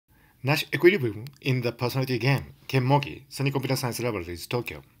Nash equilibrium in the personality game, Mogi, Sony Computer Science Laboratories,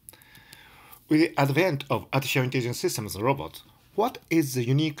 Tokyo. With the advent of artificial intelligence systems and robots, what is the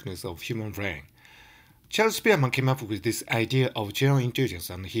uniqueness of human brain? Charles Spearman came up with this idea of general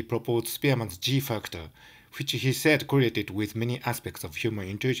intelligence, and he proposed Spearman's G factor, which he said correlated with many aspects of human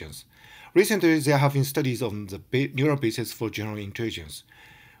intelligence. Recently, there have been studies on the neural basis for general intelligence.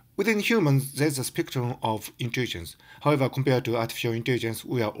 Within humans, there is a spectrum of intelligence. However, compared to artificial intelligence,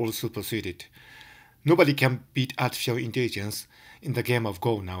 we are all superseded. Nobody can beat artificial intelligence in the game of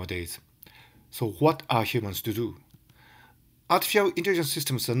Go nowadays. So what are humans to do? Artificial intelligence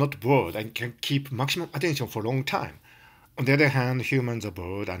systems are not bored and can keep maximum attention for a long time. On the other hand, humans are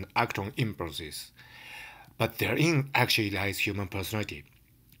bored and act on impulses. But therein actually lies human personality.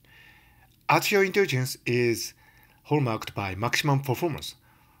 Artificial intelligence is hallmarked by maximum performance.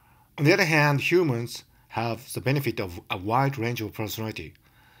 On the other hand, humans have the benefit of a wide range of personality.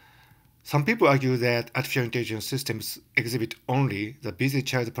 Some people argue that artificial intelligence systems exhibit only the busy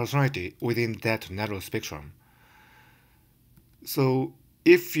child personality within that narrow spectrum. So,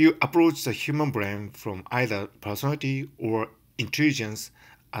 if you approach the human brain from either personality or intelligence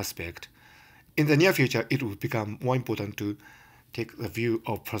aspect, in the near future it will become more important to take the view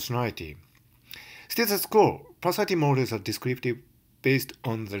of personality. Status quo, personality models are descriptive based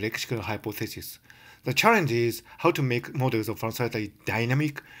on the lexical hypothesis. The challenge is how to make models of personality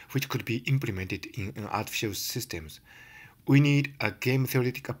dynamic, which could be implemented in artificial systems. We need a game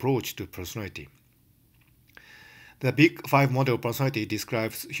theoretic approach to personality. The Big Five model of personality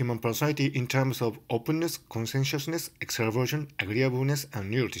describes human personality in terms of openness, conscientiousness, extraversion, agreeableness,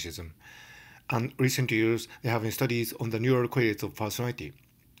 and neuroticism. And recent years, there have been studies on the neural correlates of personality.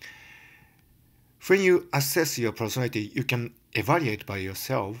 When you assess your personality, you can evaluate by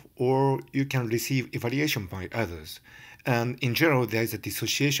yourself or you can receive evaluation by others. And in general, there is a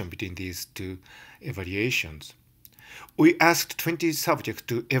dissociation between these two evaluations. We asked 20 subjects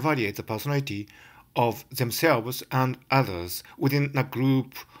to evaluate the personality of themselves and others within a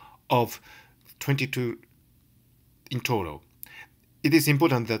group of 22 in total. It is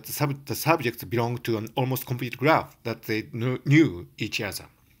important that the subjects belong to an almost complete graph, that they knew each other.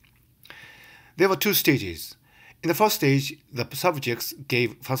 There were two stages. In the first stage, the subjects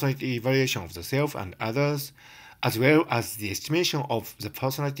gave personality evaluation of the self and others, as well as the estimation of the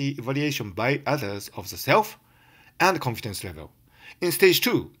personality evaluation by others of the self and confidence level. In stage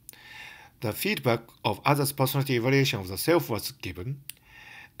 2, the feedback of others' personality evaluation of the self was given,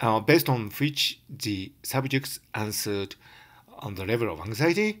 based on which the subjects answered on the level of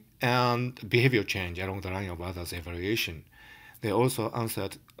anxiety and behavior change along the line of others' evaluation. They also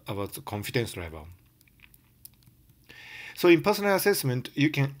answered about the confidence level. So in personal assessment, you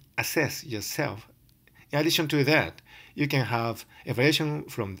can assess yourself. In addition to that, you can have evaluation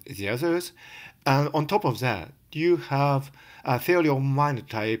from the others, and on top of that, you have a theory of mind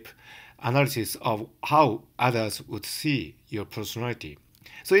type analysis of how others would see your personality.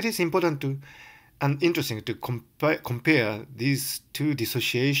 So it is important and interesting to compare these two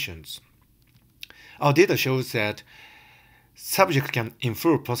dissociations. Our data shows that subjects can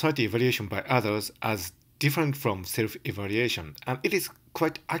infer personality evaluation by others as different from self-evaluation, and it is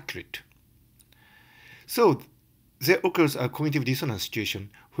quite accurate. So there occurs a cognitive dissonance situation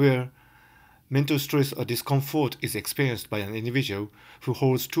where mental stress or discomfort is experienced by an individual who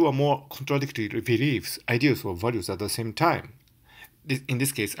holds two or more contradictory beliefs, ideas, or values at the same time, in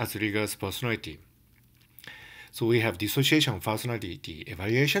this case as regards personality. So we have dissociation of personality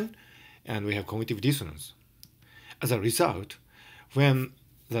evaluation, and we have cognitive dissonance. As a result, when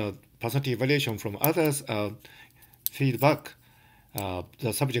the personality evaluation from others feedback,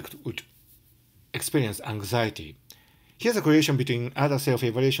 the subject would experience anxiety. Here's a correlation between other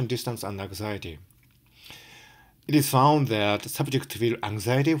self-evaluation distance and anxiety. It is found that subjects feel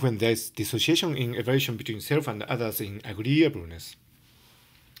anxiety when there is dissociation in evaluation between self and others in agreeableness.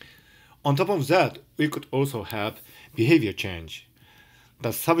 On top of that, we could also have behavior change.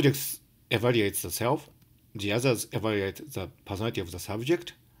 The subject evaluates the self, the others evaluate the personality of the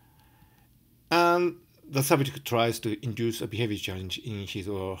subject, and the subject tries to induce a behavior change in his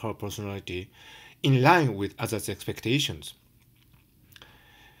or her personality in line with others' expectations.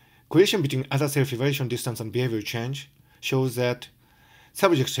 Correlation between other self-evaluation distance and behavior change shows that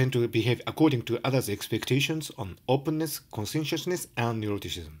subjects tend to behave according to others' expectations on openness, conscientiousness, and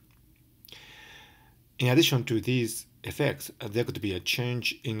neuroticism. In addition to these effects, there could be a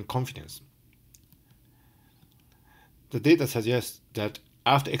change in confidence. The data suggests that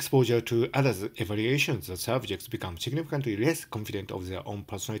after exposure to others' evaluations, the subjects become significantly less confident of their own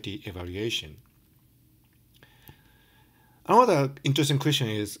personality evaluation. Another interesting question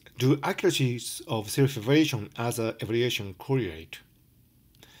is, do accuracies of self-evaluation as an evaluation correlate?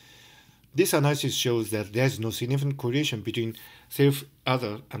 This analysis shows that there is no significant correlation between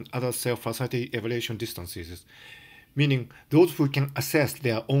self-other and other self-personality evaluation distances, meaning those who can assess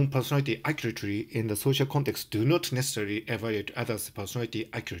their own personality accurately in the social context do not necessarily evaluate others' personality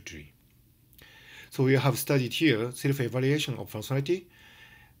accurately. So we have studied here self-evaluation of personality,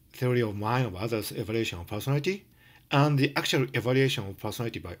 theory of mind of others' evaluation of personality, and the actual evaluation of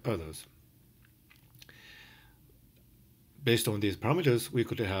personality by others. Based on these parameters, we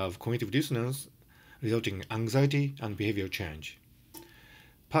could have cognitive dissonance resulting in anxiety and behavior change.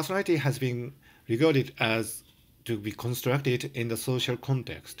 Personality has been regarded as to be constructed in the social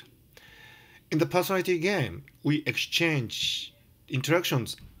context. In the personality game, we exchange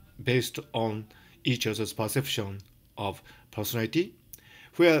interactions based on each other's perception of personality,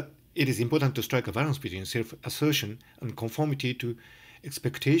 where it is important to strike a balance between self-assertion and conformity to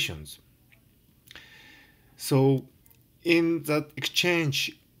expectations. So, in the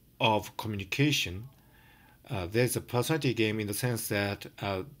exchange of communication, there's a personality game in the sense that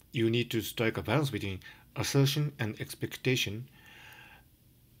you need to strike a balance between assertion and expectation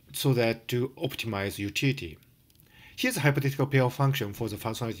so that to optimize utility. Here's a hypothetical payoff function for the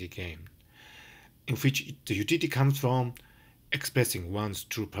personality game, in which the utility comes from expressing one's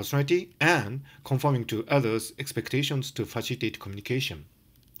true personality and conforming to others' expectations to facilitate communication.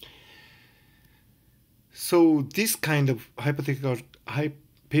 So this kind of hypothetical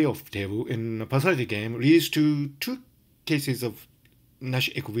payoff table in a personality game leads to two cases of Nash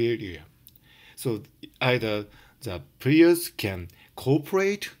equilibrium. So either the players can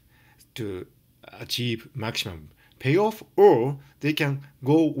cooperate to achieve maximum payoff, or they can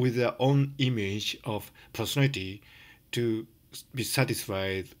go with their own image of personality to be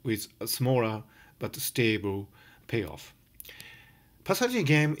satisfied with a smaller but stable payoff. Personality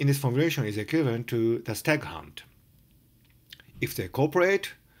game in this formulation is equivalent to the stag hunt. If they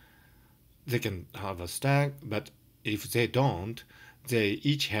cooperate, they can have a stag, but if they don't, they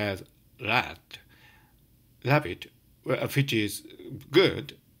each have rabbit, which is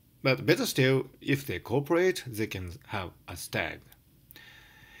good, but better still, if they cooperate, they can have a stag.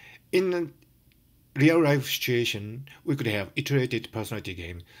 In a real-life situation, we could have iterated personality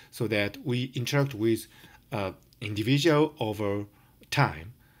game so that we interact with an individual over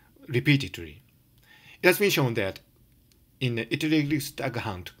time repeatedly. It has been shown that in the iterated stag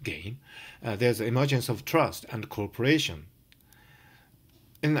hunt game, there's an emergence of trust and cooperation.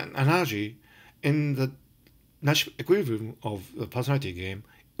 In an analogy, in the Nash equilibrium of the personality game,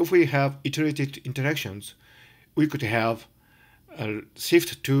 if we have iterated interactions, we could have a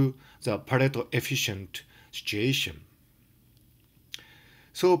shift to the Pareto efficient situation.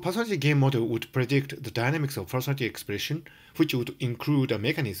 So personality game model would predict the dynamics of personality expression, which would include a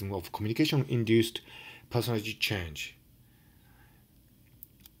mechanism of communication-induced personality change.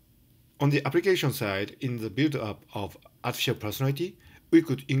 On the application side, in the build-up of artificial personality, we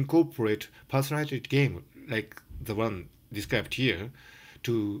could incorporate personality game like the one described here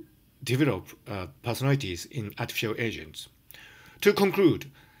to develop personalities in artificial agents. To conclude,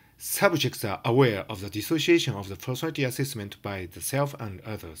 subjects are aware of the dissociation of the personality assessment by the self and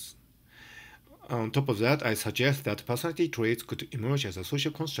others. On top of that, I suggest that personality traits could emerge as a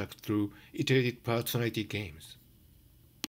social construct through iterated personality games.